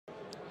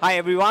Hi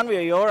everyone, we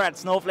are here at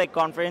Snowflake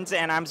conference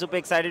and I'm super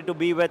excited to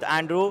be with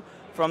Andrew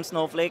from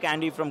Snowflake,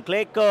 Andy from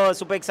Qlik.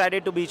 Super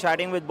excited to be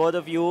chatting with both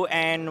of you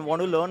and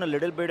want to learn a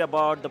little bit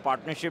about the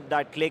partnership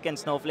that Qlik and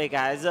Snowflake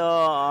has.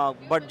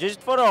 But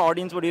just for our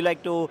audience, would you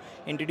like to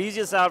introduce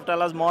yourself,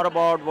 tell us more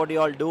about what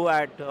you all do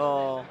at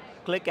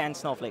Qlik and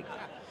Snowflake?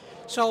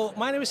 So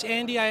my name is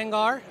Andy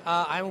Iyengar.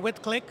 I'm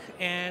with Qlik,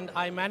 and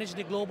I manage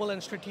the global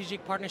and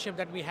strategic partnership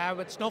that we have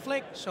with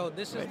Snowflake. So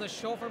this is the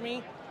show for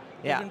me.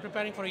 We've been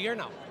preparing for a year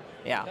now.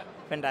 Yeah,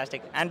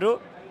 fantastic.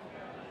 Andrew?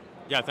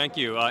 Yeah, thank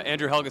you.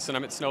 Andrew Helgeson,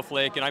 I'm at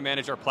Snowflake, and I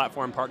manage our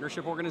platform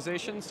partnership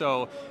organization.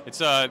 So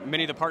it's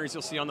many of the partners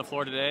you'll see on the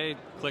floor today,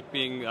 Qlik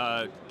being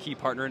a key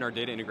partner in our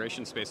data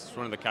integration space. It's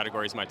one of the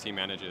categories my team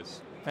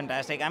manages.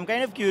 Fantastic. I'm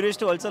kind of curious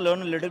to also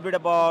learn a little bit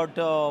about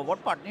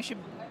what partnership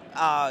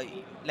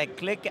like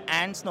Qlik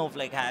and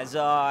Snowflake has.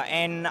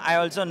 And I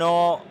also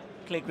know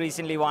Qlik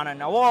recently won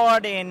an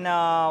award, and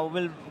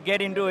we'll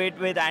get into it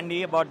with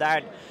Andy about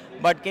that.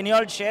 But can you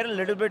all share a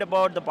little bit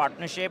about the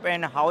partnership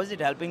and how is it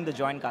helping the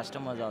joint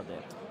customers out there?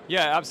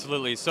 Yeah,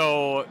 absolutely.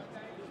 So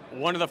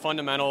one of the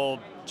fundamental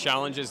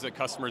challenges that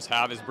customers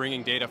have is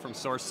bringing data from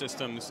source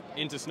systems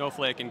into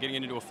Snowflake and getting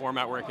it into a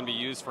format where it can be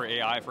used for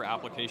AI, for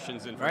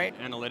applications, and for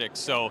analytics.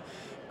 So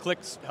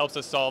Qlik helps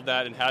us solve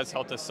that and has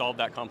helped us solve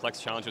that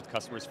complex challenge with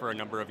customers for a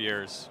number of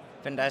years.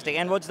 Fantastic.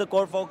 And what's the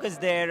core focus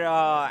there,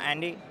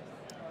 Andy?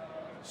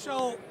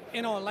 So,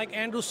 like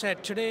Andrew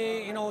said,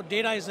 today,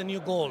 data is the new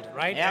gold,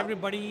 right? Yeah.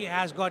 Everybody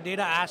has got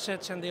data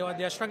assets and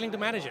they're struggling to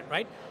manage it,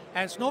 right?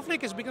 And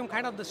Snowflake has become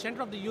kind of the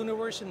center of the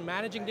universe in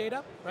managing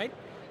data, right?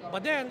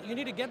 But then you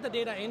need to get the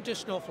data into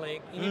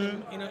Snowflake. You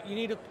need to, you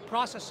need to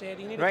process it.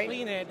 You need to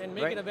clean it and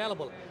make it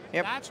available.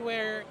 Yep. That's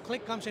where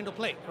Qlik comes into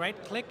play, right?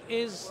 Qlik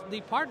is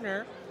the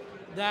partner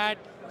that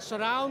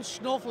surrounds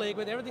Snowflake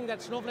with everything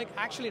that Snowflake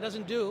actually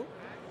doesn't do.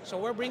 So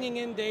we're bringing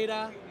in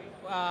data,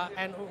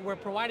 and we're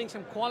providing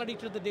some quality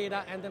to the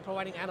data and then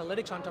providing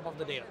analytics on top of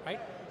the data, right?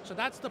 So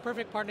that's the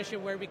perfect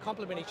partnership where we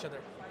complement each other.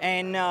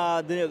 And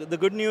the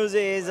good news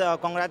is,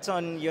 congrats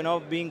on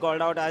being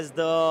called out as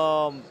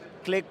the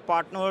Qlik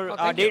partner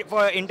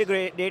for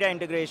data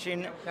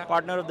integration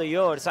partner of the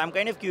year. So I'm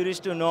kind of curious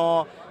to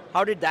know,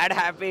 how did that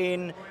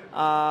happen?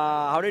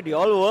 How did you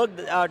all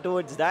work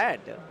towards that?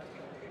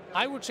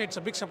 I would say it's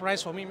a big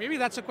surprise for me. Maybe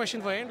that's a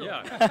question for Andrew.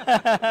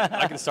 Yeah,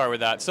 I can start with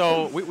that.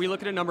 So we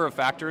look at a number of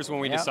factors when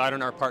we decide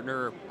on our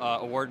partner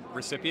award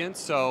recipients.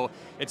 So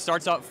it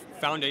starts out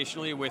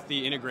foundationally with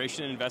the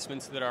integration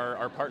investments that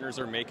our partners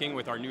are making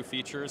with our new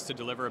features to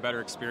deliver a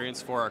better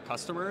experience for our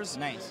customers.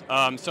 Nice.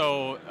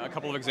 So a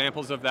couple of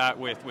examples of that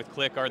with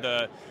Qlik are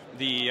the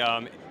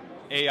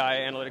AI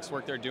analytics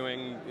work they're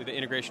doing, the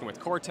integration with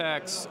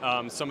Cortex,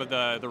 some of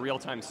the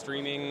real-time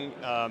streaming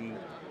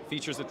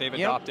features that they've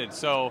adopted.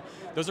 So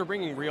those are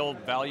bringing real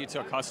value to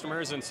our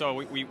customers, and so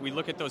we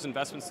look at those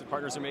investments that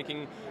partners are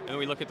making, and then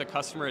we look at the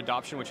customer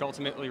adoption, which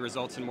ultimately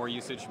results in more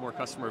usage, more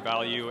customer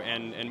value,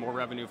 and more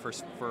revenue for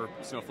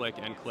Snowflake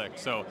and Qlik.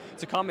 So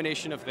it's a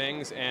combination of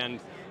things,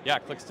 and yeah,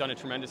 Qlik's done a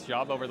tremendous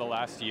job over the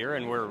last year,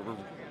 and we're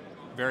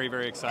very,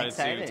 very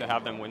excited to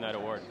have them win that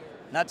award.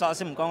 That's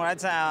awesome.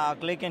 Congrats,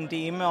 Qlik and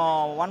team.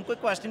 One quick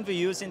question for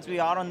you, since we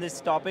are on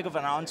this topic of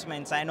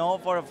announcements. I know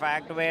for a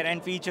fact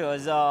and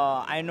features,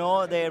 I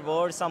know there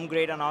were some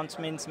great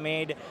announcements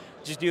made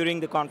just during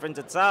the conference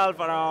itself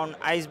around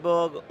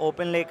Iceberg,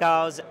 Open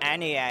Lakehouse,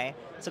 and AI.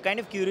 So kind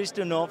of curious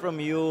to know from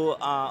you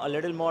a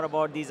little more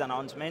about these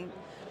announcements,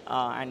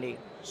 Andy.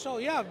 So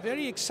yeah,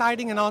 very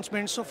exciting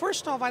announcement. So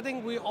first off, I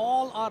think we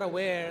all are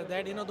aware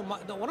that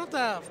one of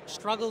the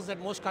struggles that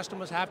most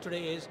customers have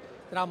today is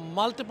there are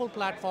multiple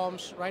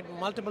platforms, right?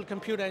 Multiple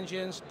compute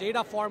engines,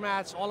 data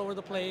formats all over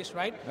the place,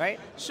 right? Right.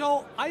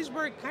 So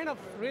Iceberg kind of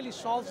really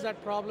solves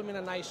that problem in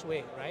a nice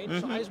way, right?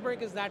 So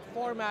Iceberg is that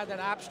format that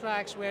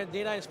abstracts where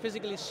data is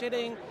physically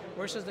sitting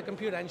versus the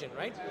compute engine,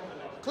 right?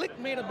 Qlik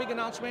made a big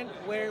announcement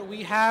where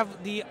we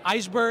have the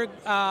Iceberg,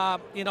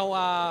 optimizer.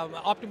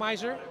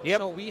 Yep.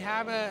 So we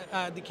have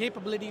the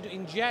capability to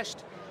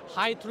ingest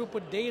high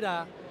throughput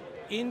data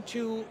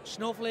into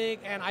Snowflake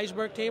and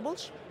Iceberg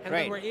tables, and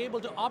then we're able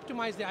to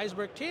optimize the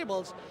Iceberg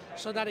tables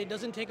so that it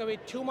doesn't take away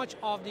too much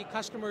of the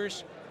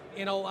customer's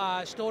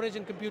storage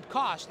and compute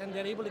cost, and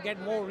they're able to get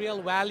more real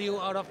value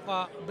out of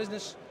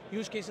business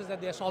use cases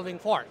that they're solving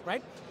for,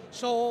 right?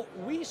 So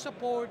we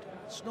support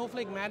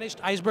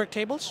Snowflake-managed Iceberg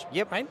tables,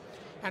 right?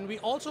 And we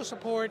also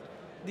support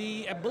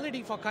the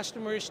ability for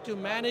customers to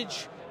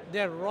manage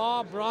their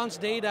raw bronze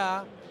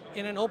data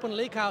in an open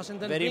lakehouse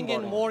and then bring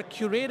in more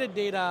curated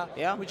data,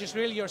 which is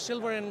really your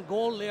silver and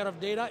gold layer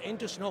of data,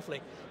 into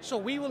Snowflake. So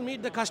we will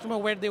meet the customer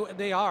where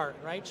they are,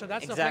 right? So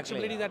that's the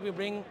flexibility that we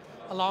bring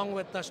along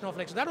with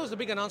Snowflake. So that was the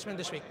big announcement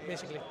this week,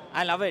 basically.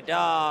 I love it.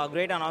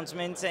 Great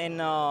announcements and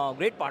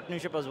great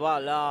partnership as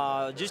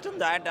well. Just on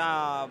that,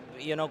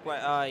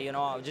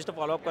 just a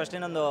follow-up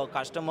question on the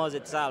customers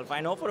itself. I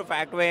know for a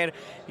fact where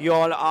you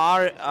all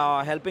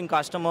are helping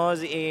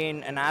customers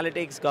in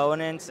analytics,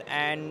 governance,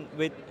 and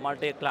with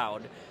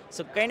multi-cloud.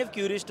 So kind of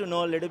curious to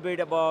know a little bit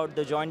about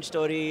the joint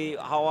story.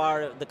 How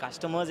are the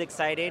customers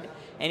excited?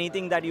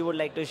 Anything that you would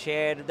like to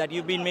share that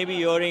you've been maybe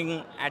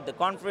hearing at the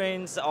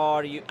conference,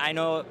 or I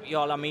know you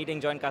all are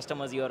meeting joint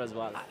customers here as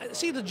well.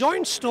 See, the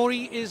joint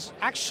story is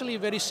actually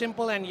very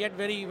simple and yet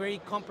very, very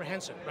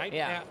comprehensive, right?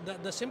 Yeah.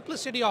 The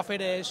simplicity of it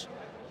is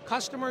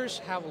customers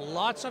have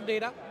lots of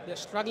data, they're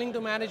struggling to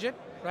manage it,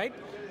 right?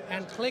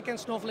 And Qlik and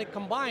Snowflake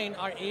combined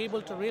are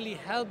able to really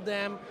help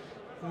them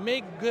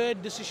make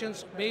good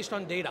decisions based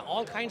on data,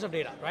 all kinds of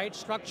data, right?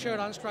 Structured,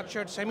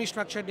 unstructured,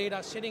 semi-structured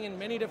data sitting in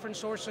many different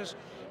sources,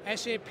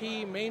 SAP,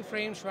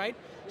 mainframes, right?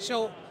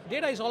 So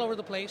data is all over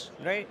the place.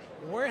 Right.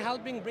 We're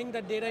helping bring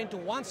that data into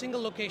one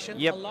single location.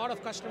 Yep. A lot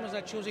of customers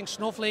are choosing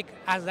Snowflake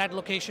as that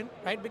location,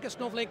 right? Because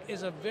Snowflake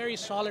is a very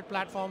solid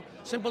platform,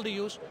 simple to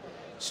use.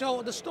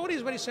 So the story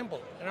is very simple.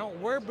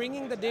 We're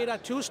bringing the data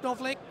to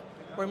Snowflake,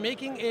 we're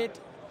making it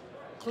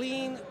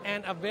clean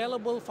and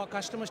available for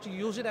customers to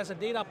use it as a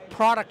data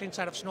product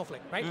inside of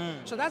Snowflake, right?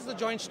 So that's the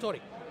joint story.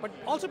 But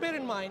also bear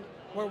in mind,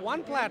 we're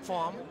one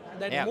platform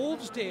that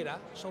moves data,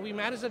 so we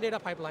manage the data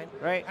pipeline,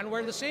 right. And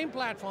we're the same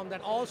platform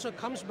that also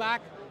comes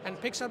back and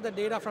picks up the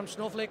data from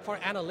Snowflake for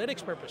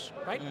analytics purpose,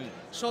 right?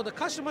 So the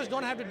customers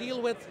don't have to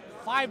deal with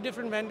 5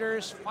 different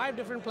vendors, 5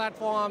 different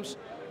platforms,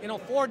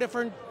 4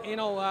 different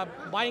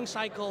buying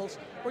cycles.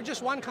 We're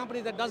just one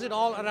company that does it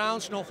all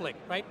around Snowflake,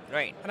 right?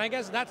 Right. And I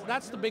guess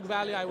that's the big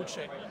value, I would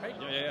say, right?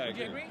 Yeah. Would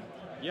you agree?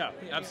 Yeah,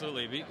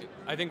 absolutely.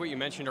 I think what you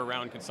mentioned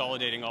around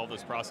consolidating all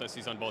those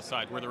processes on both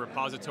sides, we're the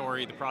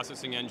repository, the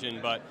processing engine,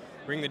 but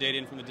bring the data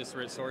in from the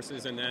disparate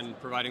sources and then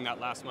providing that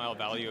last mile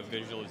value of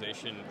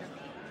visualization.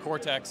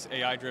 Cortex,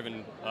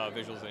 AI-driven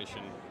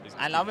visualization.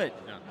 I love it.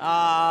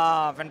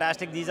 Yeah.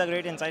 Fantastic. These are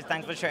great insights.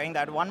 Thanks for sharing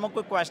that. One more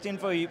quick question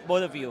for you,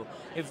 both of you.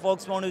 If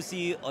folks want to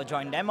see a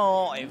joint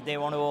demo, if they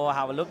want to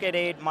have a look at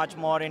it much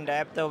more in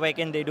depth, where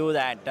can they do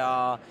that?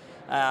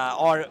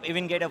 Or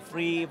even get a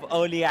free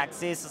early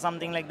access or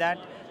something like that?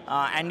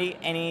 Andy,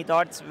 any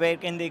thoughts? Where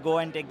can they go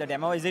and take the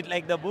demo? Is it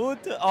like the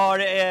booth or on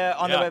the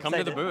website? Yeah, come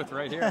to the booth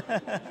right here.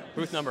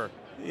 Booth number.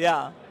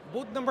 Yeah.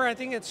 Booth number, I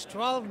think it's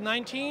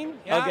 1219.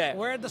 Yeah, okay.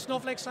 We're at the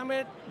Snowflake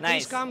Summit.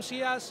 Nice. Please come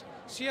see us,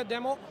 see a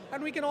demo,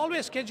 and we can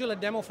always schedule a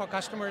demo for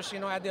customers,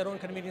 at their own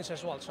convenience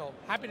as well. So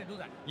happy to do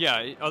that.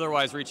 Yeah.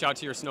 Otherwise, reach out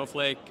to your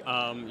Snowflake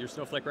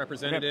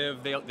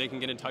representative. They can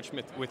get in touch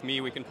with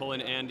me. We can pull in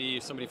Andy,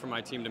 somebody from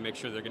my team, to make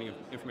sure they're getting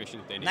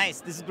information that they need.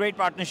 Nice. This is great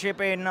partnership.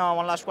 And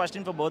one last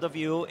question for both of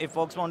you. If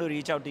folks want to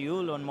reach out to you,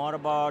 learn more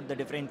about the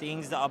different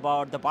things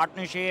about the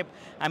partnership,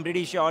 I'm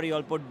pretty sure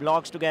you'll put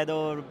blogs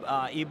together,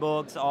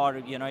 ebooks, or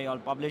you'll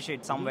publish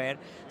it somewhere.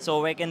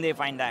 So where can they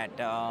find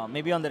that?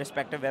 Maybe on the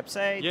respective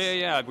websites.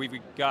 Yeah.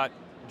 We've got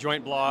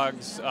joint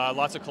blogs,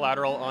 lots of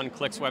collateral on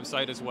Qlik's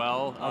website as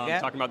well,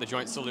 talking about the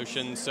joint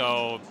solution.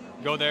 So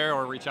go there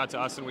or reach out to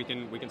us and we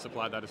can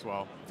supply that as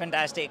well.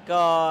 Fantastic.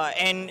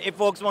 And if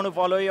folks want to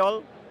follow you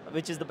all,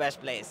 which is the best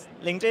place?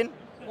 LinkedIn?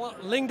 Well,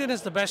 LinkedIn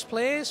is the best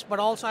place, but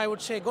also I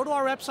would say go to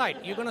our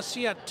website. You're going to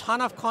see a ton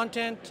of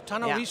content,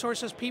 ton of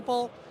resources,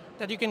 people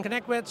that you can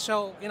connect with.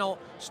 So,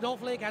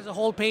 Snowflake has a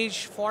whole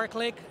page for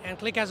Qlik, and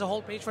Qlik has a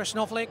whole page for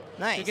Snowflake.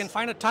 Nice. You can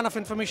find a ton of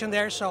information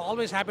there, so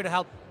always happy to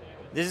help.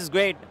 This is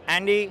great.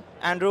 Andy,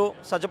 Andrew,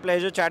 such a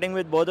pleasure chatting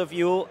with both of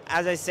you.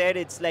 As I said,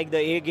 it's like the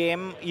A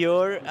game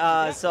here,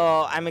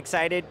 so I'm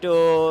excited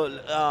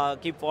to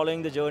keep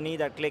following the journey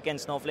that Qlik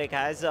and Snowflake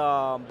has,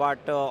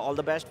 but all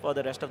the best for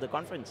the rest of the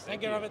conference.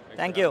 Thank you, Ravid.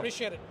 Thank you.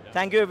 Appreciate it.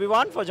 Thank you,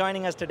 everyone, for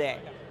joining us today.